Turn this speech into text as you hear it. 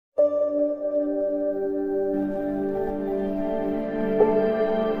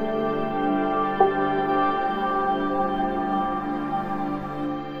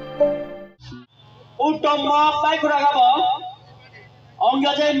pai kura ka bo ong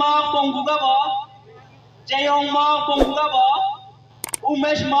ya jai ma ponggu ka bo jai ong ma ponggu ka bo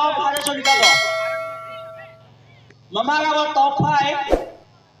umesh ma bhare sori ka bo mama ka bo top 5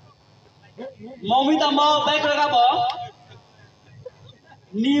 momita ma pai kura ka bo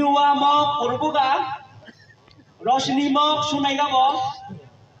niwa ma purbu ka roshni ma sunai ka bo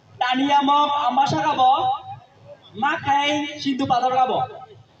tania ma amasa ka bo makai sindu pador ka bo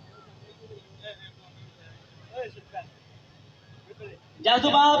Jangan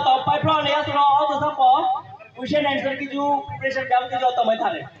lupa top 5 pro lihat lo auto sampo question answer की जो preparation काम की जो तमय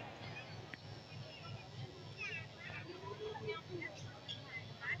थाने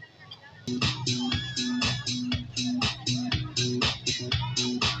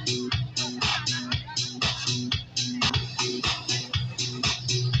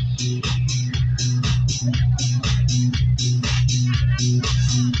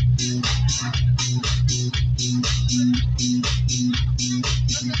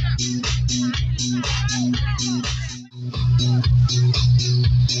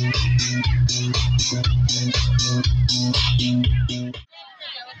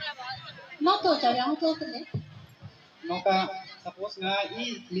Noto yang to tele. Noka suppose nga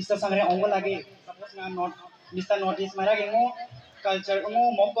I Mr. Sangrain ongo lagi suppose nga not Mr. Notice mara gengo culture mo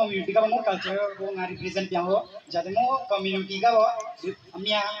mo community ka mo culture ko nga represent yang ho jade mo community ka ho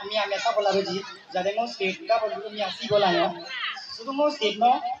amia meta bola roji jade mo state ka bola amia si bola yo sudo mo state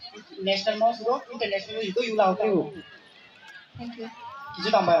mo national mo sudo international itu yula hote ho. Thank you.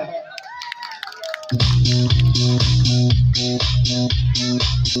 Kiju tambah.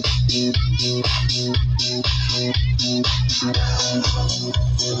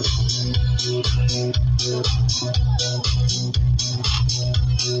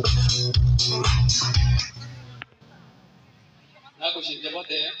 Aku sih jawab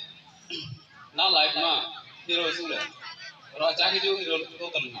deh. Nah life mah hero sudah. Kalau cakap itu hero itu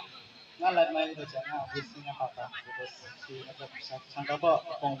tenang. Nga life mah itu jangan bisnya papa terus si macam sangka apa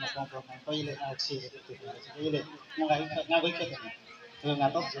pong kau ile na si itu ile mo ngai kita tu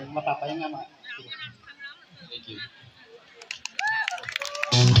nggak tahu cuma papa yang nggak. Thank you.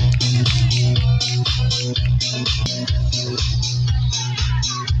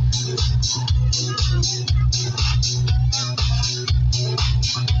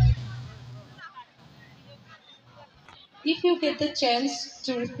 If you get the chance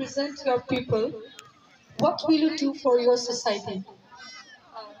to represent your people, what will you do for your society?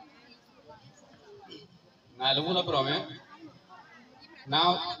 Nah, lu mana problem?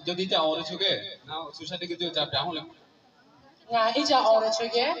 Now, jadi cak orang juga. Now, susah dikit juga cak yang lain. Nga ija orang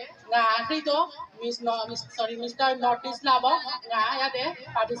juga. Nga itu Mr. Notice labo. Nga ya deh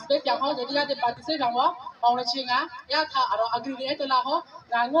participate yang ho jadi ya deh participate yang ho orang juga ya tha aro agree itu lah ho.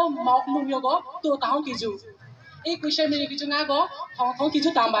 Nga ngo mau lumio go tu tahu kiju. I question ini kiju nga go thong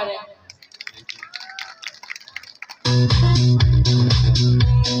kiju tambah deh.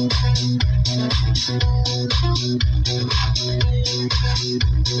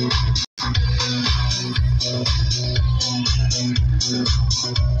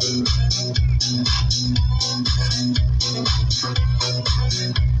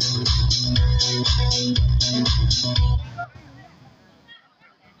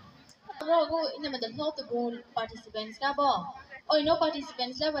 Rogo ini macam not the goal participants ka bo. Oh, no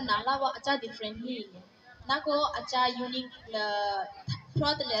participants lah nala wa acha different hi. Nako acha unique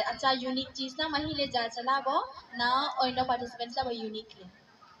throughout le acha unique चीज ना mahile ja chala bo. Now oh no participants lah unique.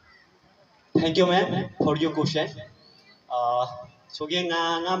 Thank you ma'am for your question. So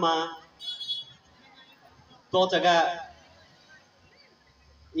nga ma to jaga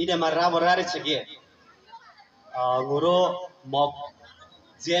ide marra borare chege. Nguro mok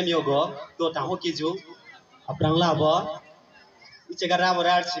jam yogo to tahu kiju aprang labo ichega ra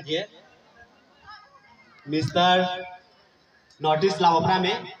borar chege. Mr. Notice labo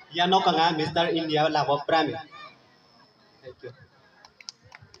prame ya no kanga Mr. India labo prame. Thank you.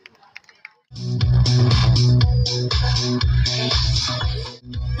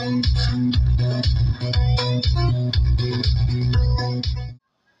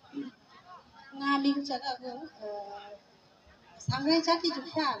 Nga mi cakap aku sangrain cakap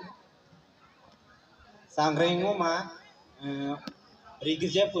juga. Sangrain ngoma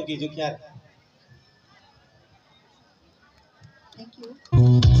rigizep ko kiju kyar. Thank you.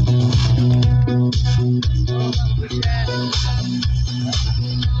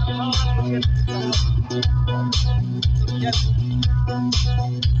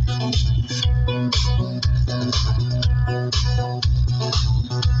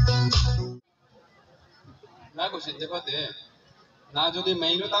 Nah, aku sih jawab deh. Nah, jadi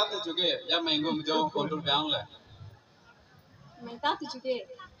main itu tak juga. Ya main gua menjauh kontrol yang lain. Mai ta tu chude.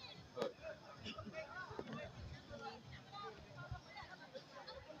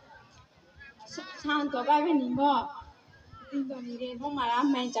 San to ba ve ni mo. Tin to ni re mo mara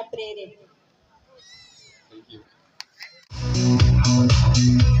mai cha pre re. Thank you.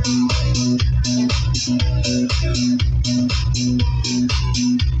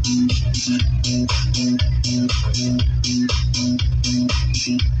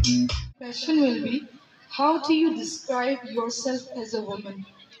 Question will be, how do you describe yourself as a woman?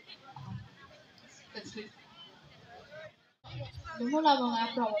 That's it. Lumo la ba nga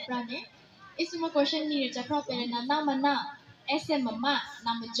pro pra ne. Isuma question ni cha pro pe na na mana. SM mama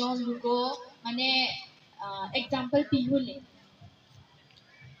na ma John Lugo mane example pi hu le.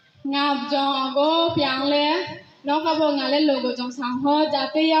 Ngab jong go piang le no ka bo ngale logo jong sang ho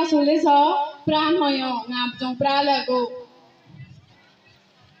jate ya sule so pran hoyo ngab jong pra le go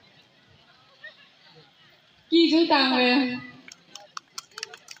ki ju tang le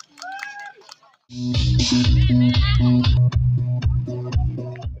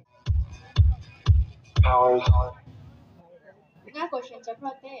Nga question cha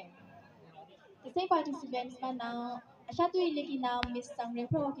pro te. The same participants man now. Asha tu ile ki na Miss Sangrain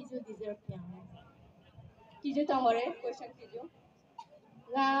pro ki ju deserve piang. Ki ju tang ore question ki ju.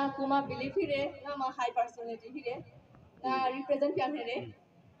 Nga kuma believe hire nga ma high personality hire. Nga represent piang hire.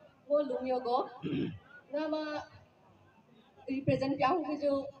 Wo lumyo go. Nga ma represent piang ki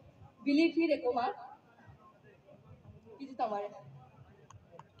ju believe hire kuma. Ki ju tang ore.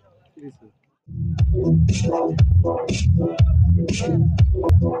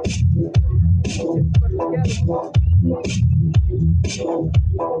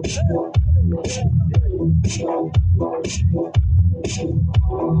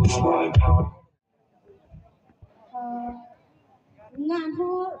 Ngan ho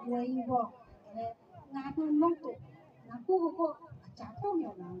roi ho ngan ho mong tu na ku ho ko cha ko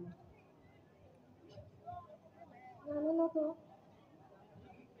yo na ngan lo to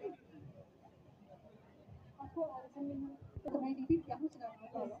ako sa min to mai di ya ho sa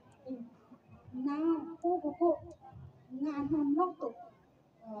na ku ho ko ngan ho mong tu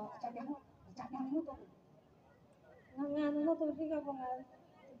cha ho to ngan lo to ঠিক আছে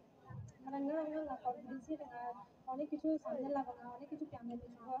মানে ngan la confidence dengan অনেক কিছু সামনে লাগানো অনেক কিছু camera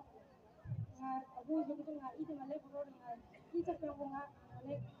নিছো abu itu kita nggak itu malah bro nggak kita perlu nggak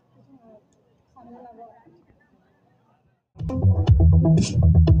malah itu nggak sama lah bro.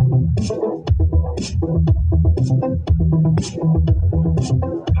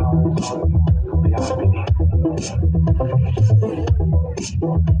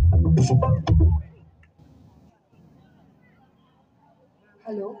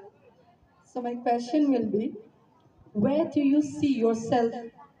 Hello. So my question will be, where do you see yourself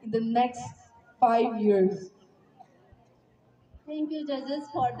in the next 5 years? Thank you, judges,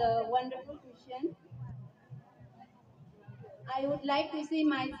 for the wonderful question. I would like to see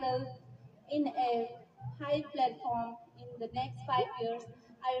myself in a high platform in the next 5 years.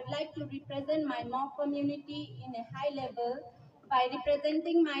 I would like to represent my mock community in a high level by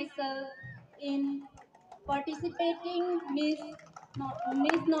representing myself in participating Miss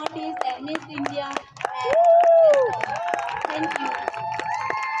Northeast and Miss India. And thank you.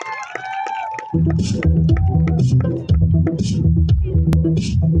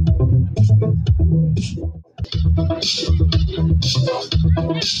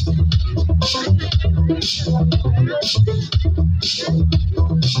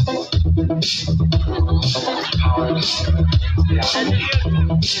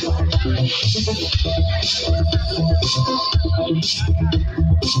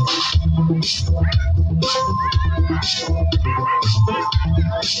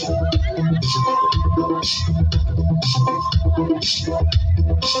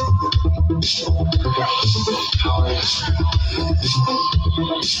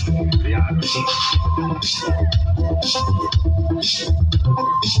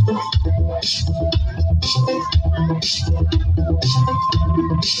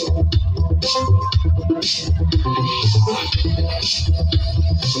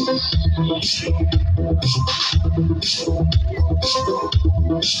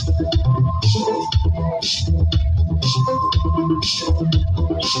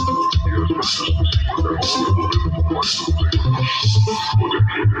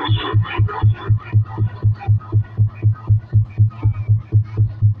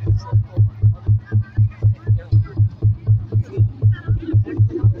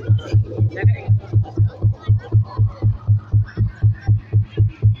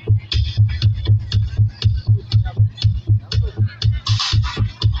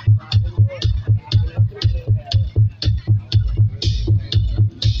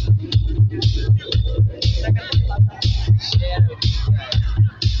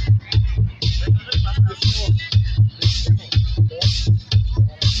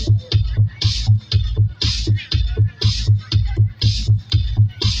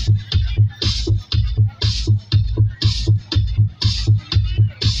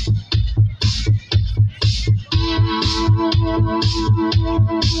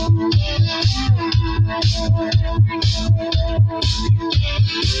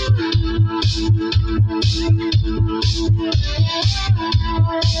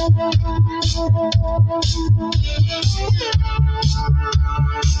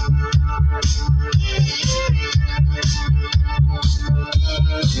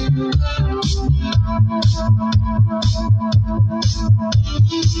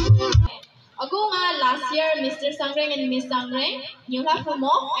 Last year, Mr. Sangrain and Miss Sangrain, you have to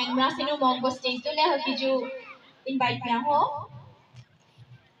mock and Rasino mock was stage to let her you invite me ho.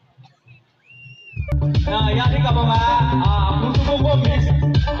 Ya ni ka ba musuh ko miss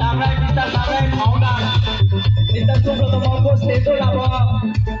sampai Mr. Sampai mau dah Mr. Subro to mau ko stage to labo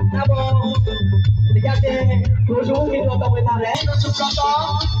dikate musuh kita to kita le Subro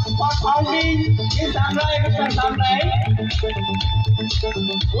to for founding Miss Sampai Mr. Sampai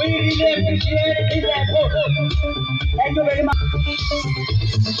we really appreciate his effort. Thank you very much.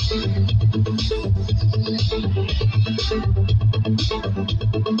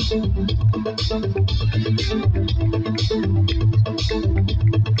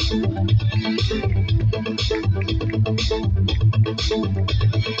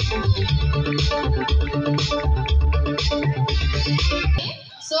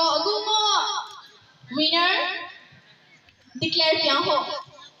 So, aku mau winner declare piang ho.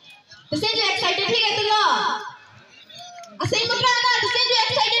 Tusen jo excited hi kan tulo? Asain makrana tusen jo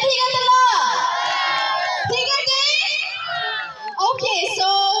excited hi kan tulo? ठीक है जी? Okay, so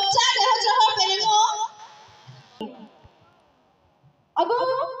चल हो जो पहले mo. Aku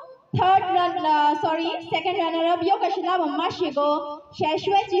second runner up yo kashila mamma shigo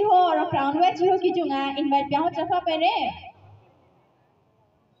shashwe jiho or crown we jiho ki junga invite piang ho chafa pere.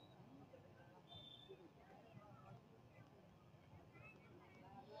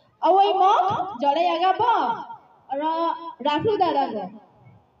 Away mock, Jolly Agabo, or Rafu Dadago.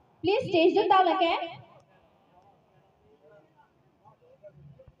 Please stage them down again.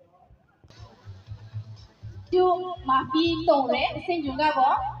 To Mafi Tore, Saint Jungabo.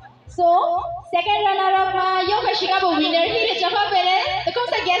 So, second runner up Yoga Shigabo winner here, Java Pere. The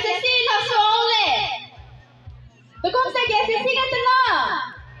comes a guess is still a soul. The comes a guess is still at the law.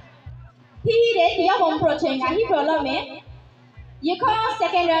 He did your home protein, and he problem me. You call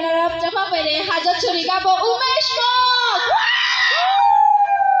second runner-up Java Pere Haja Churigabo Umeshko.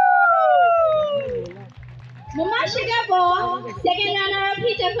 Mamashigabo, second runner-up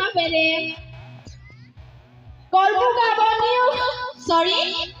he Java Pere. Kolbugabo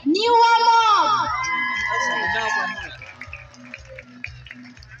new Amok.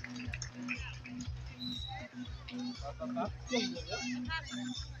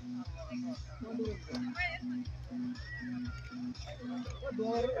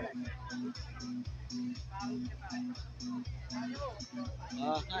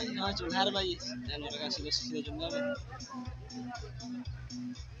 Nah, curhar bayi, dan mereka sudah jumlah.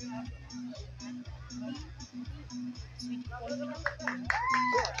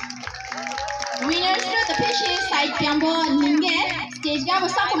 Winners na the pitches side piambo ninge stage ga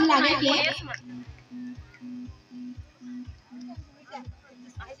basta kum lage ke.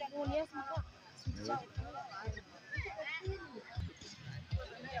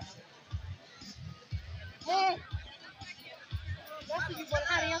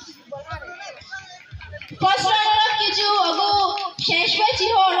 First runner up kiju ago sheshwe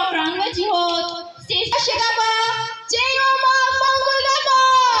jiho ro pranwe jiho stage ka shigaba jeyo ma mongol gabo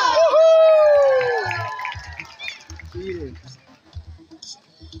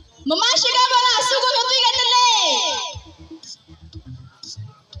mama shigaba na sugo hotu gatle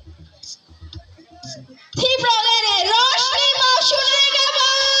thi progere roshni ma shunne gabo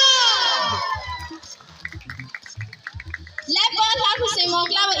lab ball ha khuse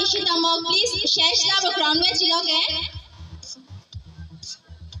mokla ba ishita mok please shesh la ba ground me chiloge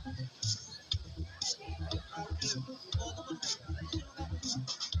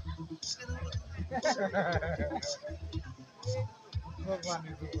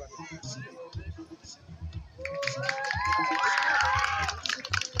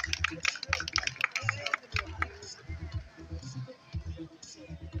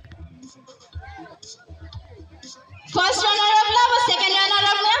First runner up la second runner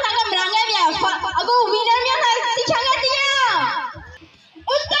up na hanga mranga ya ago winner ya na sikhanga dia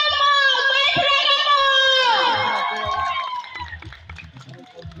uttama maikragamo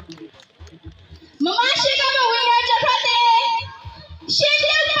mama shigaba winner japate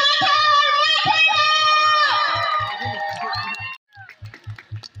shidil pathar maikragamo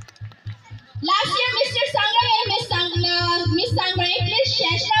last year Mr. Sangrain and Miss Sangrain please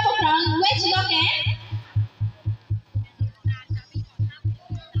share the crown which you can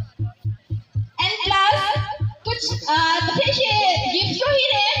कुछ पीछे gift जो ही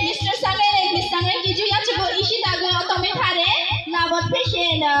रे mister संगे की जो यार चुको इसी तागो तो में थारे ना बहुत पीछे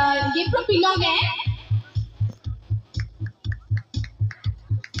गिफ्ट को पिलोगे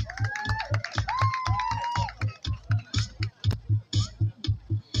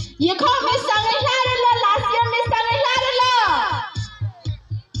You call me sangrain last year Miss Sangrain.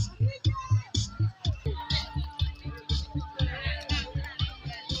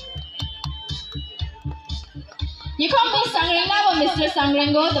 You call me sangrain or Mr. Sangrain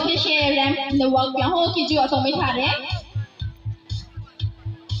go the fish ram the work yang ho ki ju automate hare.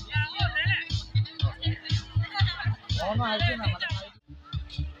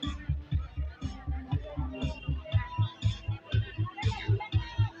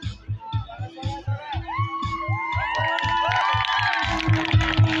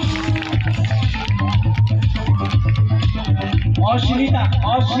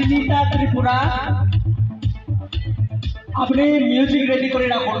 অশ্বিনিতা Tripura আপনি মিউজিক রেডি করে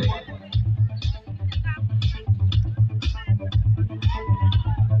রাখুন।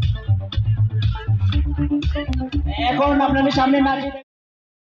 এখন আপনাদের সামনে নাচ